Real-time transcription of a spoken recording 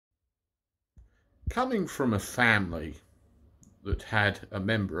Coming from a family that had a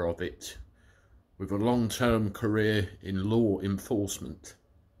member of it with a long-term career in law enforcement,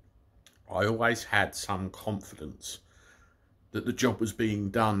 I always had some confidence that the job was being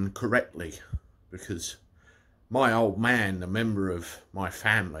done correctly, because my old man, a member of my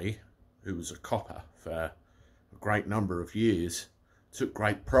family, who was a copper for a great number of years, took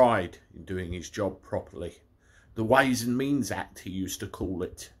great pride in doing his job properly. The Ways and Means Act, he used to call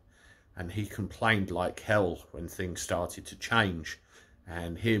it. And he complained like hell when things started to change,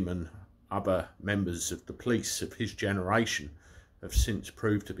 and him and other members of the police of his generation have since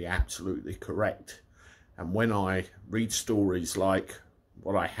proved to be absolutely correct. And when I read stories like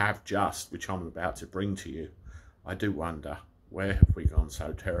what I have just, which I'm about to bring to you, I do wonder, where have we gone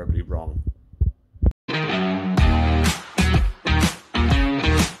so terribly wrong?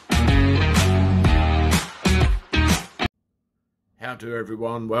 How do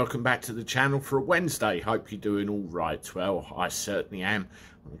everyone? Welcome back to the channel for a Wednesday. Hope you're doing all right. Well, I certainly am.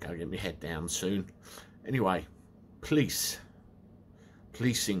 I'm going to go get my head down soon. Anyway, policing,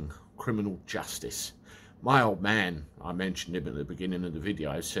 criminal justice. My old man, I mentioned him at the beginning of the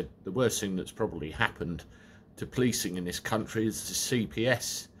video, said the worst thing that's probably happened to policing in this country is the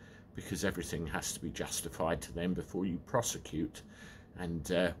CPS, because everything has to be justified to them before you prosecute.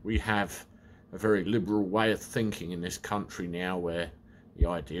 And we have a very liberal way of thinking in this country now, where the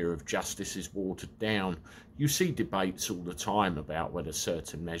idea of justice is watered down. You see debates all the time about whether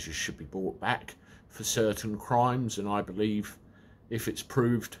certain measures should be brought back for certain crimes, and I believe if it's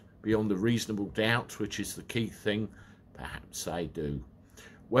proved beyond a reasonable doubt, which is the key thing, perhaps they do.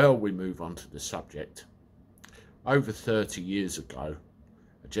 Well, we move on to the subject. Over 30 years ago,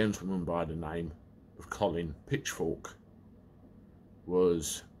 a gentleman by the name of Colin Pitchfork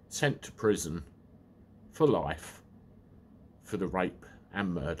was sent to prison for life for the rape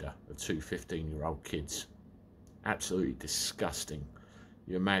and murder of two 15-year-old kids. Absolutely disgusting.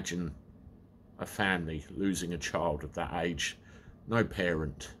 You imagine a family losing a child of that age. No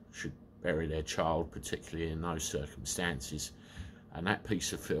parent should bury their child, particularly in those circumstances, and that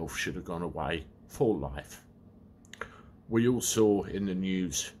piece of filth should have gone away for life. We all saw in the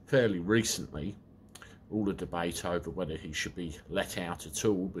news fairly recently all the debate over whether he should be let out at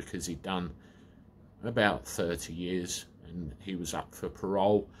all, because he'd done about 30 years and he was up for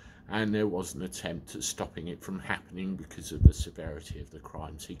parole, and there was an attempt at stopping it from happening because of the severity of the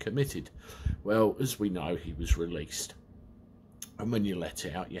crimes he committed. Well, as we know, he was released, and when you're let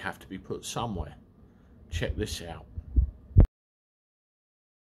out, you have to be put somewhere. Check this out.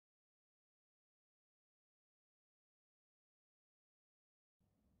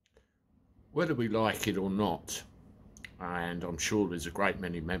 Whether we like it or not, and I'm sure there's a great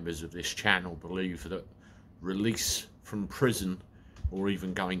many members of this channel believe that release from prison, or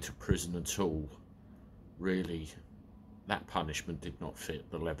even going to prison at all, really, that punishment did not fit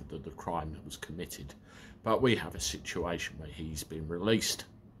the level of the crime that was committed. But we have a situation where he's been released.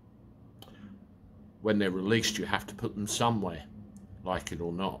 When they're released, you have to put them somewhere, like it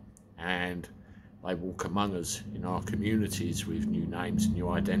or not, and they walk among us in our communities with new names and new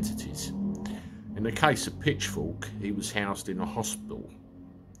identities. In the case of Pitchfork, he was housed in a hospital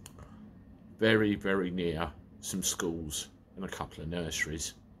very, very near some schools and a couple of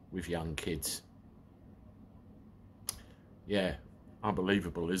nurseries with young kids. Yeah,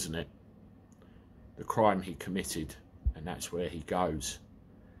 unbelievable, isn't it? The crime he committed, and that's where he goes.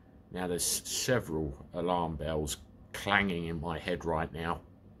 Now, there's several alarm bells clanging in my head right now.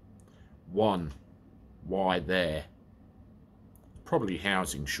 One, why there? Probably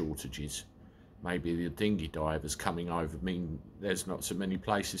housing shortages. Maybe the dinghy divers coming over mean there's not so many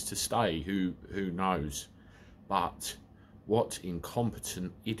places to stay. Who knows? But what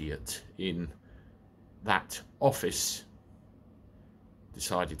incompetent idiot in that office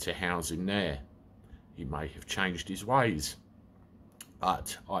decided to house him there? He may have changed his ways,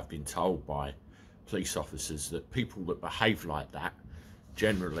 but I've been told by police officers that people that behave like that,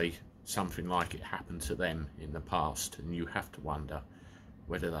 generally something like it happened to them in the past, and you have to wonder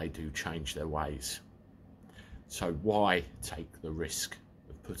whether they do change their ways. So why take the risk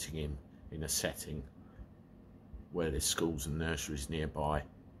of putting him in a setting where there's schools and nurseries nearby?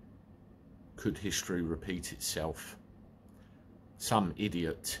 Could history repeat itself? Some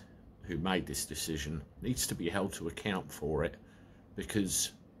idiot who made this decision needs to be held to account for it,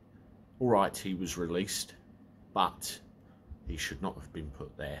 because, all right, he was released, but he should not have been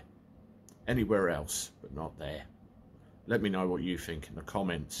put there. Anywhere else, but not there. Let me know what you think in the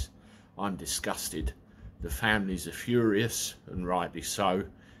comments. I'm disgusted. The families are furious, and rightly so,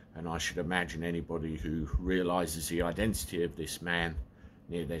 and I should imagine anybody who realises the identity of this man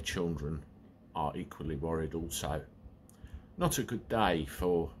near their children are equally worried also. Not a good day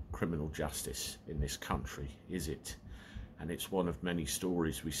for criminal justice in this country, is it? And it's one of many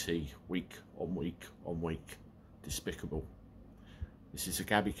stories we see week on week on week. Despicable. This is a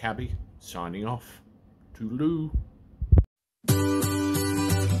Cabby signing off. Toodaloo.